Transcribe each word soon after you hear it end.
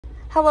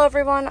Hello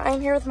everyone, I'm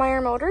here with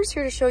Meyer Motors,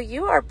 here to show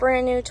you our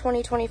brand new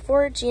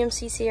 2024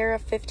 GMC Sierra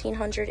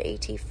 1500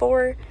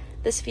 AT4.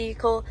 This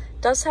vehicle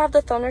does have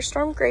the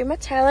Thunderstorm Gray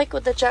Metallic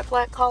with the jet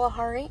black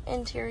Kalahari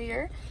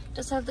interior.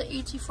 Does have the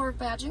AT4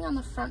 badging on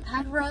the front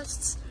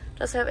headrests.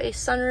 Does have a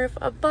sunroof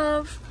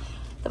above.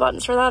 The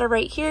buttons for that are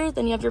right here.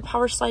 Then you have your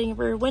power sliding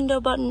rear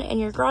window button and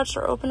your garage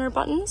door opener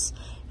buttons.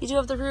 You do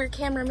have the rear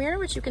camera mirror,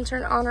 which you can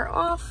turn on or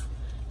off.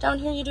 Down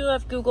here you do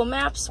have Google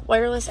Maps,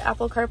 wireless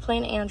Apple CarPlay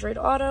and Android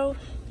Auto.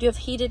 You do have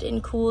heated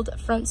and cooled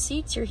front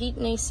seats, your heat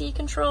and AC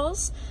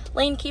controls,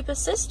 lane keep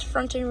assist,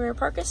 front and rear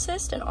park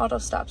assist, and auto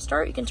stop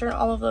start. You can turn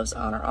all of those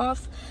on or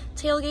off.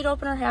 Tailgate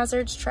opener,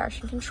 hazards,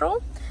 traction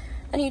control.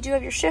 And you do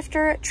have your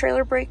shifter,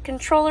 trailer brake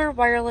controller,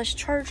 wireless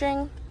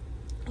charging.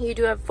 You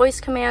do have voice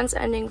commands,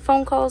 ending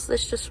phone calls.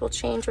 This just will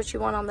change what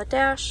you want on the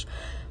dash.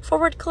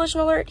 Forward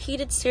collision alert,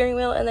 heated steering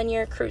wheel, and then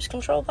your cruise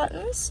control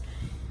buttons.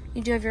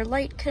 You do have your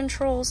light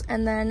controls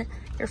and then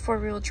your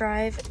four-wheel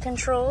drive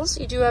controls.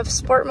 You do have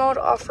sport mode,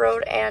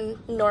 off-road, and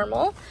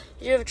normal.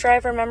 You do have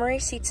driver memory,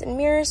 seats and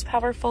mirrors,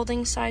 power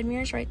folding side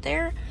mirrors right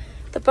there.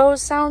 The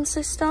Bose sound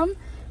system.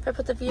 If I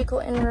put the vehicle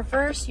in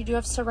reverse, you do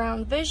have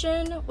surround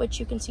vision, which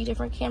you can see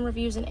different camera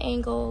views and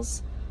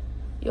angles.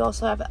 You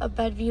also have a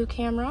bed view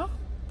camera.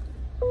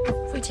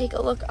 If we take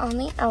a look on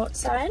the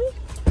outside,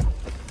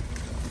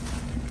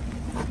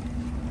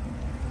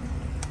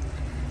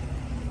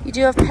 you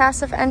do have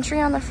passive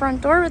entry on the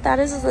front door. What that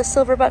is the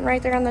silver button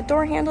right there on the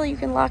door handle. You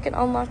can lock and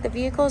unlock the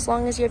vehicle as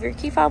long as you have your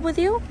key fob with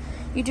you.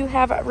 You do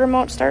have a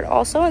remote start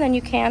also, and then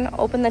you can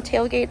open the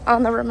tailgate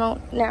on the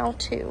remote now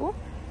too.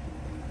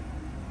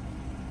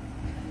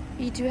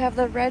 You do have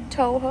the red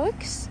tow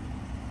hooks.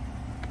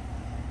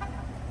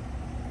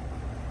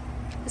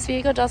 This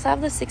vehicle does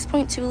have the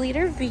 6.2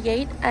 liter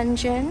V8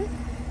 engine.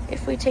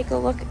 If we take a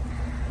look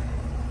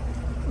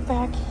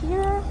back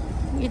here,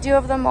 you do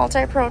have the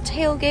multi-pro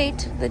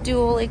tailgate, the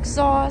dual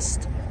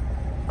exhaust,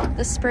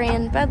 the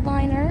spray-in bed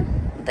liner,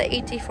 the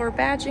AT4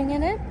 badging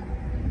in it.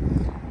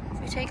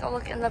 If we take a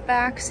look in the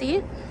back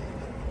seat,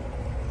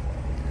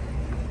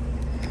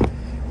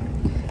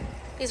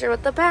 these are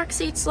what the back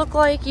seats look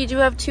like. You do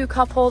have two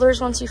cup holders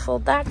once you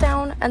fold that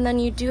down, and then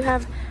you do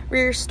have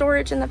rear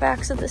storage in the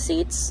backs of the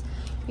seats.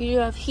 You do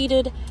have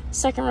heated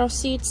second row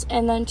seats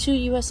and then two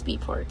USB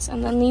ports.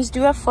 And then these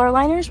do have floor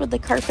liners with the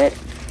carpet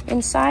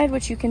inside,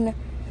 which you can,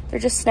 they're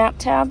just snap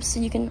tabs,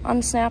 so you can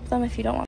unsnap them if you don't want